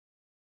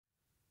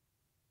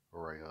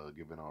All right,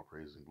 giving all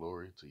praise and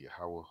glory to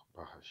Yahweh,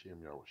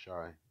 Bahashim, Yahweh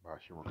Shai,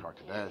 Bahashim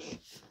Kakadash,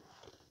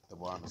 the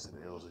Bonus and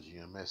the L's of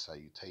GMS.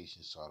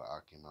 Salutations to all the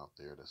Akim out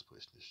there that's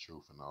pushing this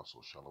truth, and also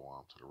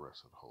Shalom to the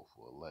rest of the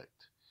hopeful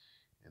elect.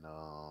 And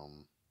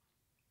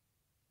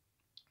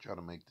try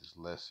to make this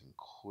lesson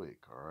quick.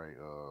 All right,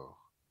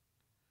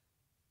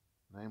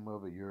 name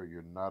of it,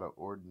 you're not an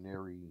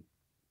ordinary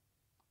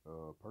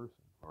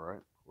person, all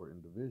right, or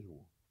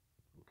individual,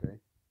 okay?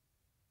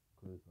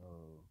 Because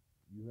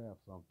you have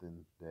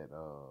something that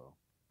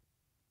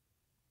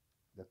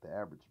the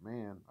average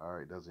man, all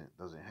right, doesn't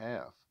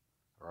have,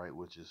 all right,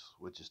 which is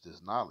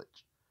this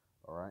knowledge,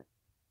 all right.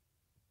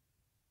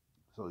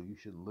 So you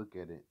shouldn't look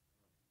at it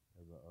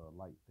as a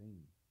light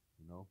thing,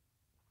 you know.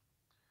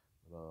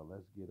 But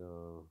let's get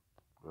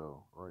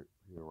well right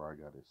here where I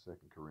got it,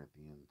 Second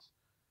Corinthians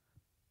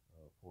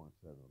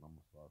 4:7. I'm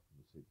gonna start from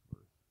the sixth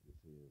verse. It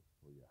says,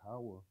 "For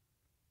Yahweh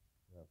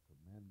who have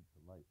commanded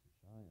the light to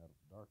shine out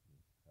of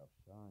darkness, have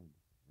shined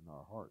in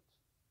our hearts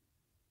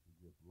to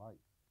give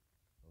light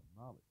of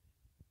knowledge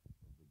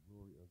of the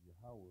glory of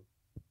Yahweh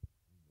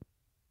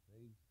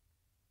in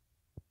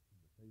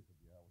the face of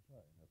Yahweh Shai."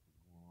 And that's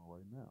what's going on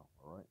right now.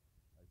 All right,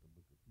 like the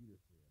book of Peter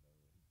said,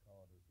 he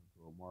called us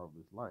into a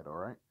marvelous light. All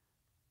right,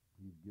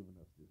 he's given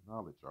us this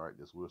knowledge. All right,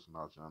 this wisdom,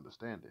 knowledge, and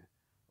understanding.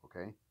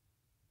 Okay,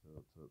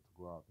 to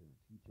go out there and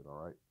teach it. All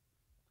right,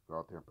 to go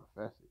out there and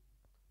profess it.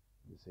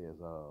 It says,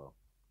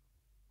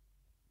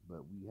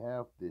 but we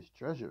have this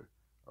treasure.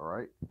 All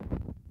right,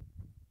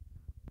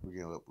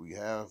 we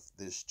have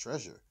this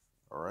treasure.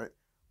 All right,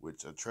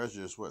 which a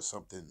treasure is what,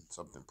 something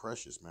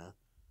precious, man.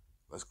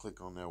 Let's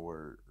click on that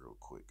word real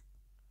quick.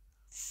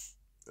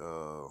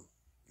 Uh,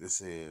 it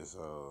says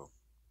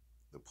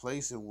the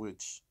place in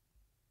which,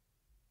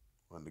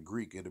 in the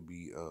Greek, it'll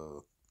be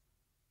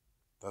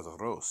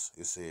Tataros.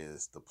 It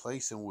says the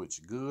place in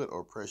which good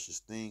or precious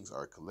things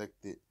are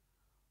collected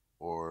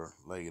or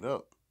laid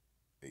up,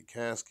 a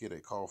casket, a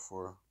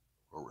coffer,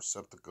 or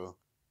receptacle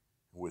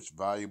in which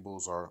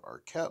valuables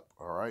are kept.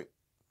 All right,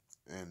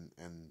 and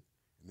and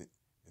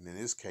in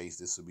this case,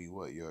 this would be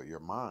what, your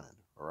mind.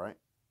 All right,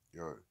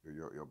 your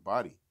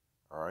body.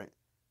 All right,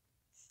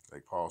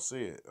 like Paul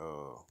said,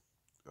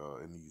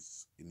 in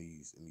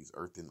these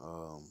earthen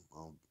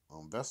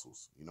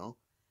vessels, you know.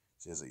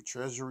 It says a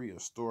treasury, a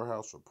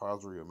storehouse,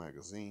 repository, a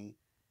magazine.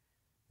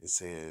 It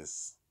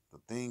says the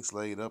things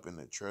laid up in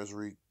the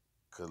treasury,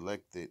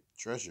 collected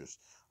treasures.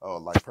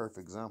 Like perfect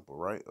example,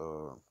 right?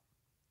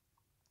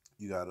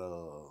 You got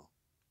a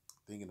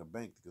thing in the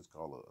bank that's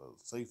called a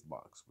safe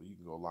box where you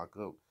can go lock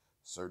up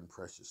certain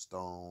precious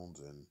stones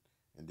and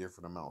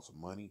different amounts of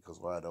money. Because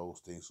why, those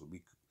things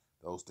we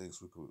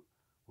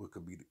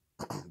could be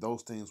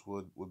those things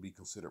would be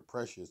considered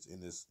precious in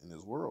this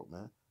world,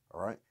 man.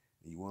 All right,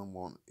 and you wouldn't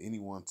want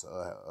anyone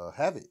to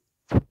have it.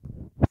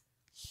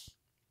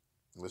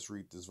 Let's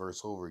read this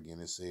verse over again.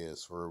 It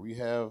says, "For we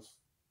have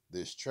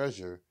this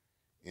treasure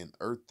in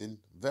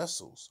earthen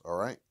vessels." All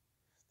right,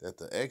 that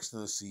the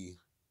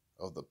excellency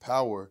of the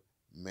power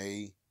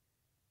may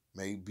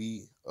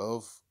be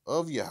of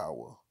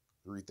Yahweh.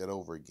 Read that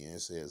over again. It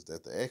says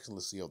that the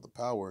excellency of the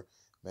power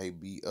may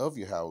be of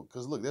Yahweh.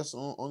 Because look, that's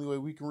the only way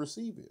we can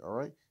receive it. All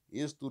right,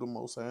 is through the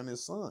Most High and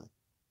His Son.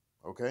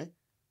 Okay,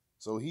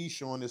 so He's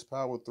showing His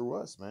power through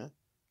us, man.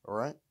 All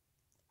right,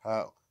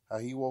 how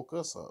He woke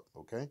us up.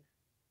 Okay,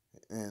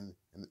 and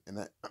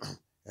that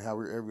and how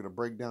we're able to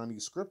break down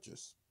these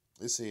scriptures.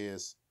 It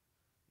says,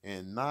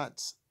 and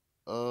not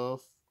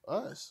of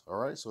us. All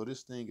right, so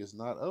this thing is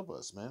not of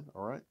us, man.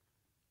 All right,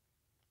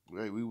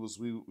 we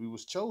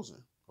was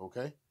chosen.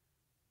 Okay,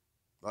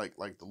 like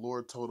the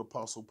Lord told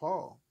Apostle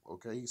Paul.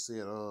 Okay, He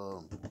said,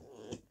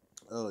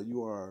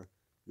 you are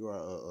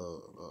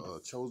a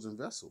chosen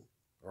vessel.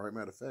 All right,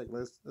 matter of fact,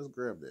 let's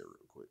grab that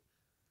real quick.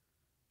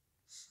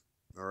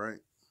 All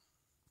right,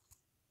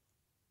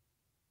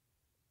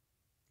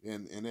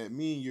 and that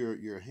means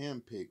you're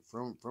handpicked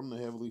from the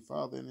Heavenly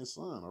Father and His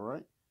Son. All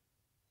right,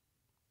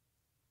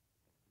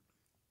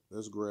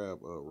 let's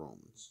grab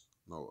Romans.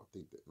 No, I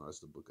think that no, that's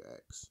the Book of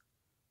Acts.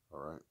 All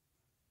right,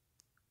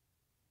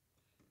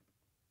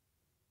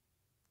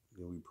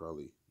 then we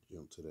probably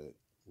jump to that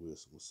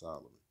wisdom of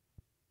Solomon.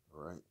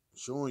 All right,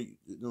 showing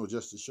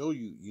just to show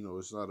you,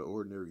 it's not an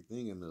ordinary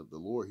thing, and the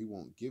Lord, He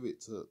won't give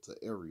it to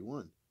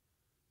everyone,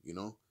 you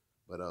know.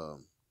 But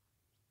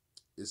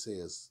it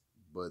says,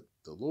 but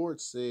the Lord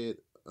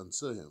said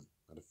unto him.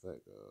 Matter of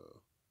fact,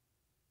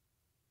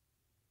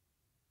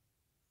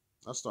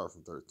 I'll start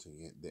from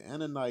 13. The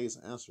Ananias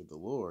answered the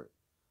Lord,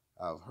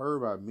 I've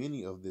heard by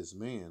many of this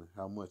man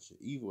how much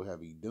evil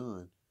have he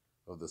done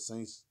of the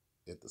saints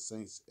at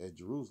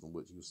Jerusalem,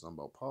 which he was talking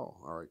about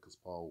Paul. All right, because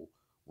Paul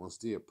once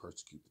did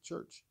persecute the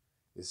church.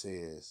 It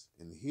says,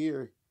 and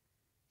here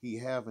he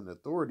have an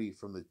authority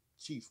from the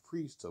chief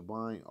priest to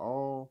bind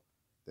all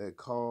that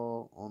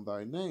call on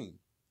thy name.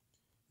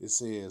 It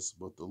says,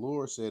 but the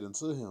Lord said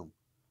unto him,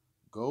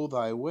 go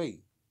thy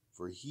way,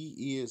 for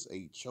he is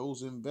a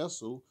chosen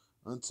vessel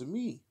unto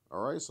me.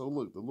 All right, so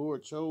look, the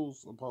Lord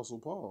chose Apostle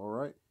Paul. All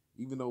right,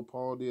 Even though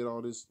Paul did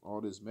all this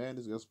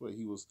madness, guess what?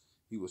 He was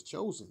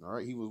chosen. All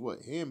right, he was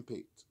what,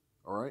 handpicked.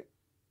 All right.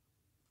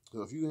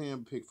 So if you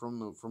handpicked from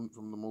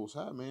the Most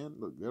High, man,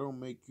 look, that don't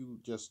make you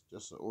just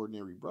an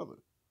ordinary brother.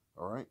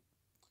 All right.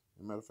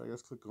 As a matter of fact,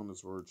 let's click on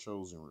this word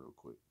chosen real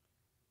quick.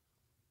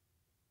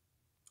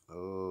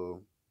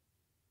 All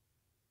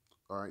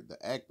right,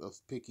 the act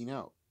of picking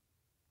out,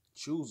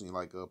 choosing,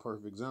 like a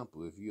perfect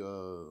example. If you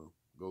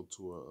go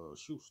to a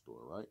shoe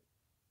store, right,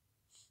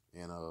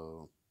 and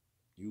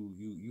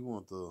you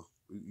want the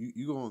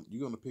you're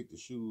gonna pick the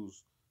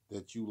shoes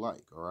that you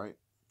like, all right,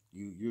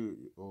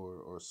 you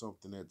or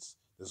something that's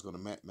gonna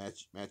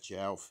match your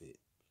outfit,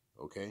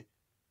 okay.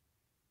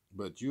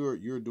 But you're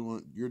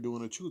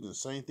doing a choosing.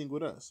 Same thing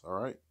with us, all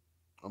right.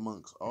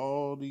 Amongst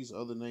all these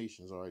other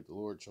nations, all right, the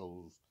Lord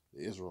chose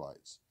the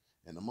Israelites,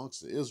 and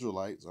amongst the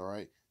Israelites, all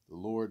right, the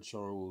Lord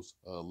chose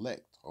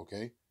elect.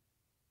 Okay,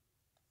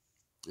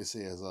 it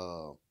says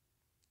of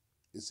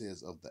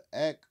the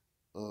act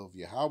of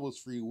Yahweh's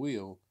free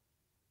will,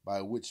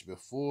 by which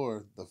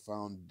before the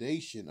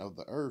foundation of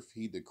the earth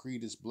he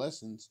decreed his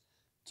blessings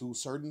to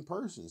certain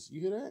persons.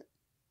 You hear that?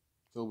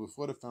 So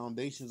before the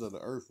foundations of the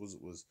earth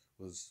was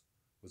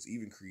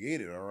even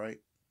created, all right.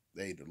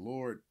 The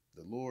Lord,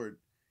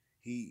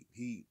 he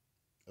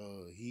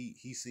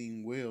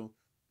seen well.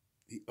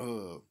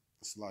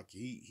 It's like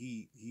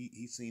he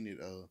seen it.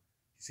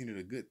 He seen it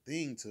a good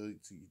thing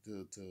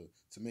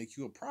to make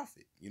you a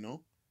prophet. You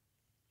know,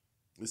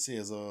 it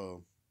says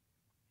the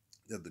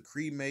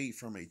decree made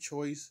from a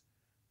choice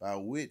by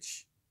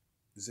which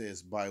it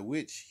says by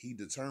which he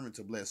determined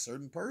to bless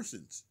certain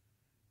persons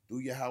through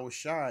Yahweh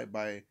Shai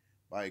by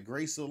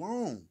grace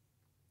alone.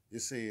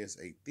 It says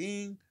a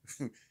thing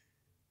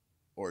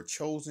or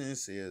chosen. It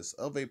says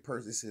of a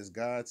person. It says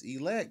God's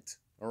elect.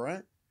 All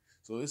right.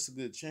 So it's a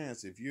good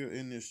chance if you're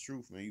in this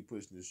truth, man. You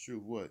pushing this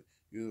truth. What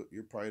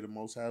you're probably the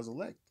Most High's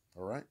elect.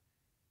 All right.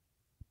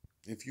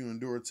 If you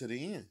endure to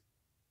the end.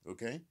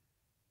 Okay.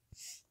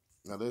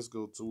 Now let's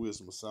go to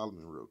Wisdom of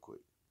Solomon real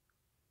quick.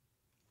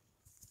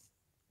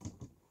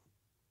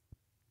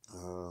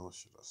 What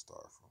should I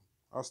start from?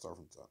 I'll start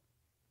from top.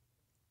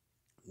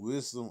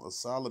 Wisdom of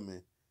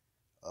Solomon,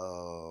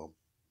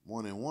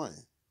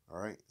 1:1. All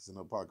right, it's in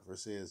the Apocrypha. It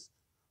says,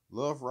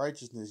 "Love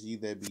righteousness, ye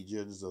that be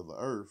judges of the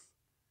earth.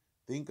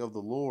 Think of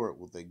the Lord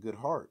with a good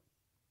heart,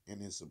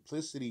 and in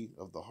simplicity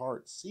of the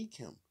heart seek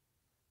Him.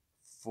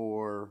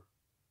 For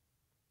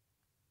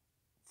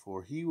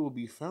for He will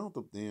be found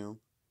of them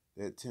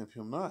that tempt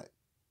Him not."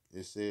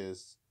 It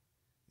says,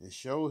 "And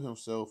show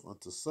Himself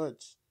unto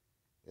such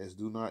as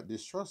do not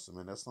distrust Him."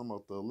 And that's talking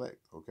about the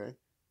elect. Okay.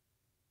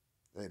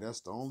 Hey,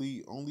 that's the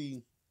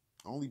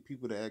only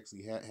people that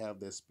actually have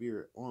that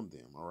spirit on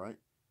them. All right,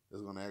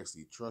 that's gonna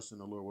actually trust in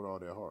the Lord with all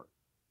their heart.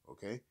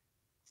 Okay,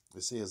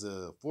 it says,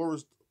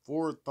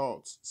 forward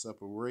thoughts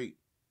separate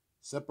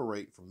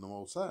from the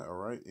Most High." All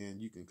right,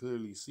 and you can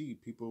clearly see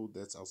people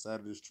that's outside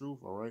of this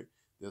truth. All right,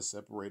 they're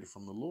separated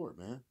from the Lord,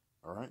 man.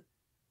 All right,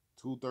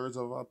 2/3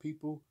 of our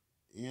people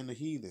and the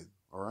heathen.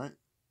 All right,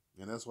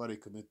 and that's why they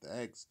commit the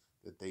acts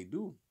that they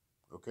do.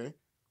 Okay,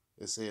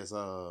 it says,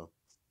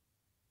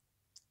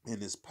 and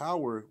his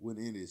power when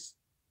it is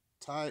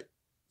tied,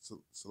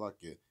 so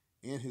like it,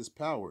 and his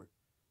power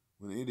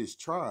when it is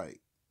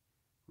tried,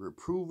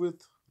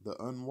 reproveth the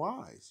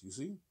unwise. You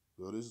see,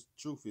 so this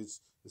truth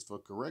is for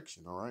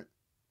correction. All right,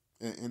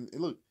 and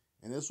look,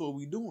 and that's what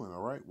we doing.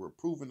 All right, we're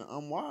proving the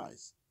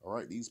unwise. All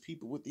right, these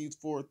people with these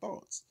forward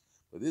thoughts.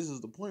 But this is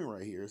the point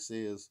right here. It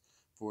says,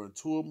 "For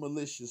into a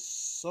malicious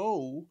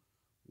soul,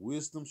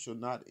 wisdom shall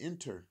not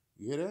enter."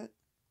 You hear that?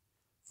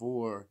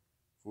 For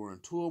for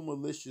into a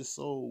malicious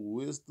soul,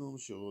 wisdom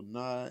shall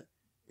not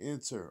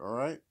enter. All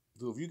right.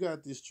 So if you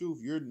got this truth,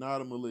 you're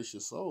not a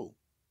malicious soul.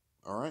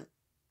 All right.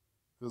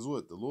 Because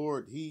what the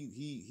Lord,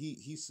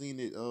 he seen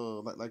it.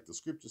 Like the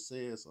scripture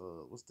says.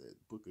 What's that?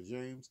 Book of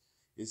James.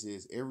 It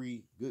says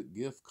every good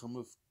gift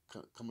coming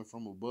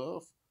from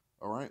above.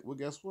 All right. Well,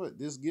 guess what?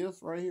 This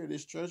gift right here,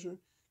 this treasure.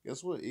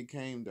 Guess what? It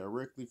came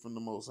directly from the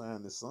Most High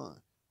and the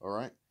Son. All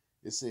right.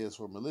 It says,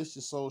 "For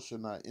malicious soul shall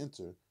not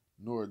enter,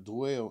 nor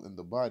dwell in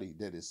the body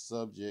that is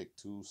subject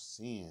to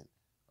sin."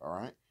 All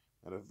right.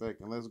 Matter of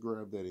fact, and let's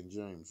grab that in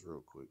James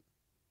real quick.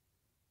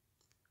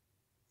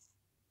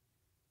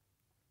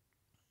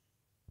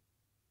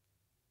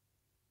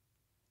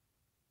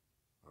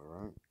 All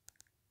right.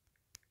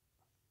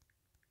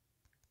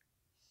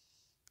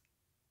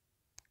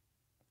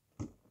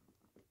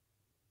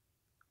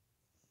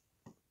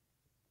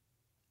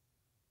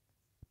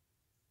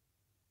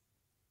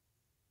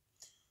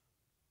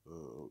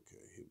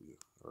 Okay, here we go.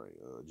 All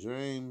right,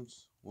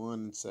 James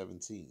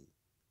 1:17.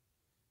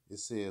 It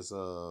says,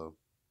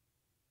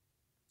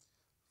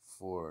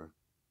 "For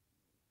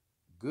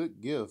good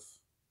gift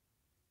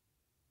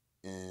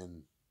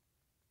and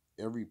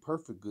every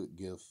perfect good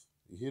gift."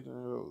 You hear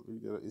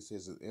that? It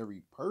says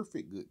every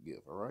perfect good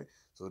gift. All right.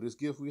 So this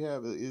gift we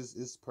have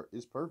is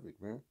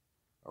perfect, man.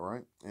 All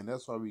right, and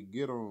that's why we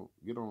get on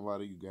a lot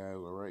of you guys.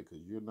 All right,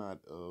 because you're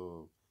not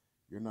uh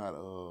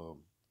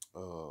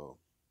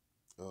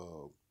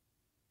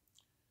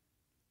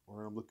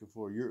Word I'm looking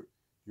for. You're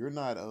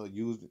not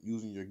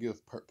using your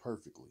gift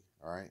perfectly.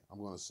 All right,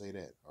 I'm gonna say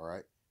that. All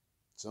right,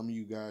 some of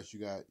you guys, you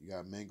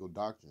got mango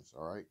doctrines.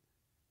 All right,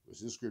 which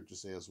this scripture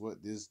says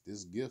what this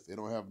gift, it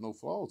don't have no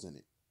flaws in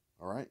it.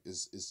 All right,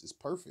 it's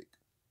perfect.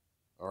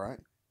 All right,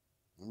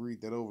 let me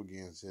read that over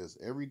again. It says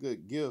every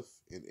good gift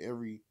and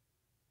every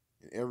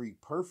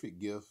perfect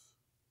gift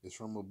is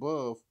from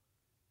above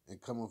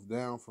and cometh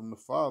down from the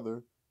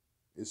Father.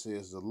 It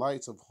says the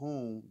lights of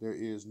whom there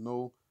is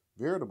no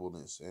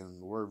variableness,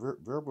 and the word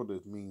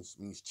variableness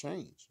means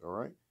change. All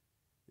right,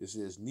 it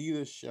says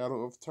neither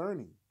shadow of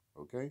turning.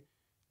 Okay,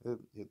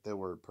 hit that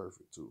word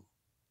perfect too.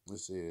 It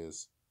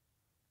says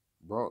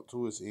brought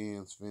to its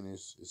ends,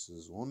 finished. It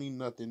says only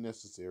nothing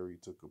necessary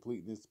to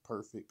completeness,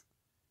 perfect.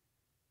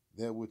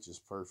 That which is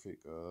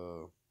perfect,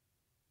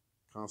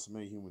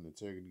 consummate human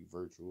integrity,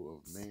 virtue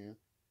of man.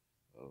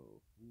 Uh,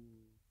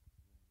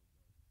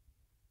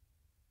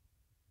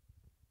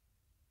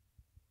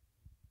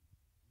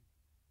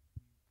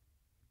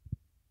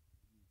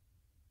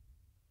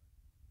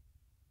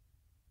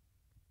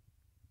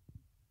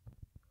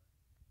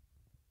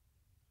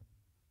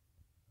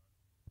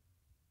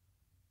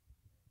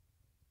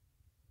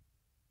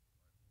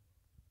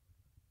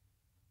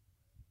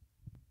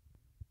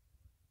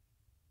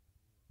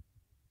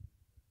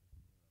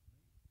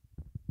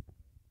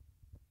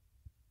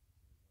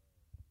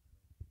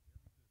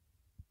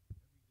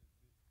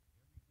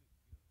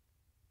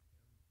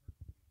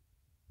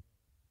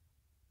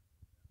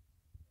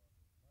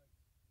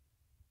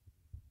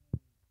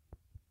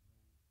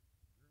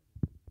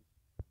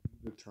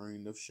 the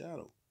turning of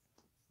shadow.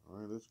 All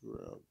right, let's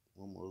grab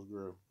one more.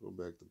 Let's go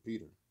back to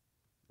Peter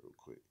real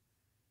quick.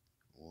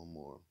 One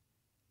more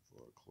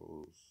before I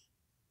close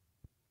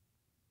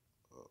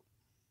up.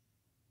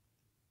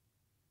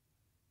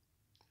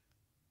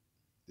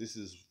 This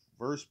is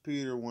First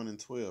Peter 1 and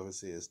 12. It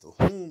says, to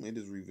whom it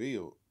is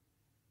revealed,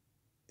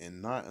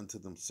 and not unto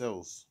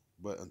themselves,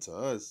 but unto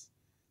us,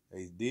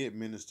 they did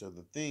minister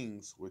the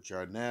things which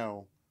are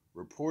now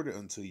reported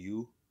unto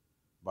you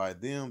by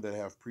them that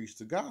have preached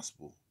the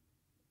gospel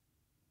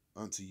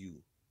unto you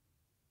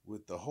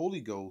with the Holy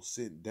Ghost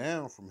sent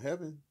down from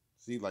heaven.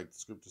 See, like the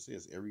scripture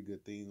says, every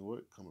good thing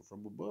what coming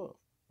from above.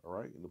 All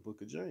right, in the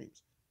book of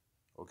James.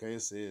 Okay,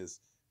 it says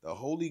the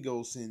Holy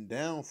Ghost sent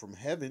down from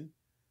heaven,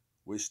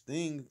 which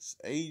things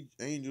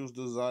angels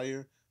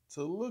desire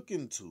to look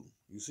into.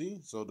 You see,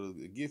 so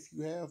the gift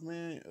you have,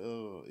 man,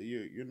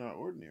 you're not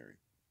ordinary.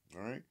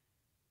 All right,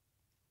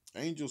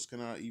 angels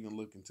cannot even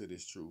look into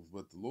this truth,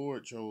 but the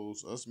Lord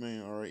chose us,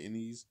 man. All right, in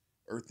these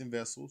earthen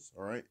vessels.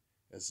 All right,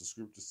 as the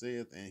scripture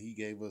saith, and He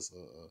gave us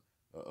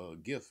a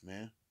gift,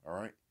 man. All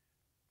right,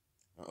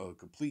 a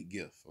complete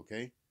gift.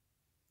 Okay,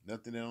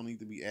 nothing that don't need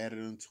to be added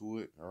into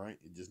it. All right,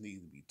 it just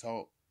needs to be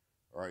taught.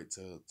 All right,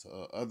 to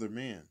other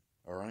men.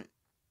 All right,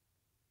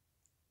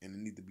 and it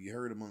need to be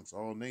heard amongst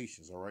all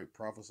nations. All right,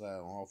 prophesy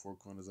on all four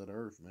corners of the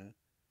earth, man.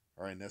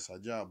 All right, and that's our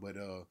job. But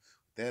with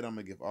that, I'm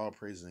gonna give all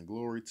praise and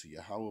glory to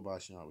Yahweh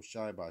Bashem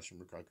Shai Bashem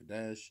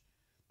Rakakadash.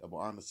 Double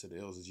honors to the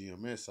elders of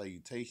GMS.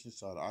 Salutations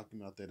to all the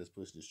Akim out there that's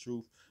pushing this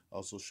truth.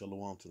 Also,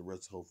 shalom to the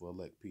rest of Hopeful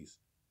Elect. Peace.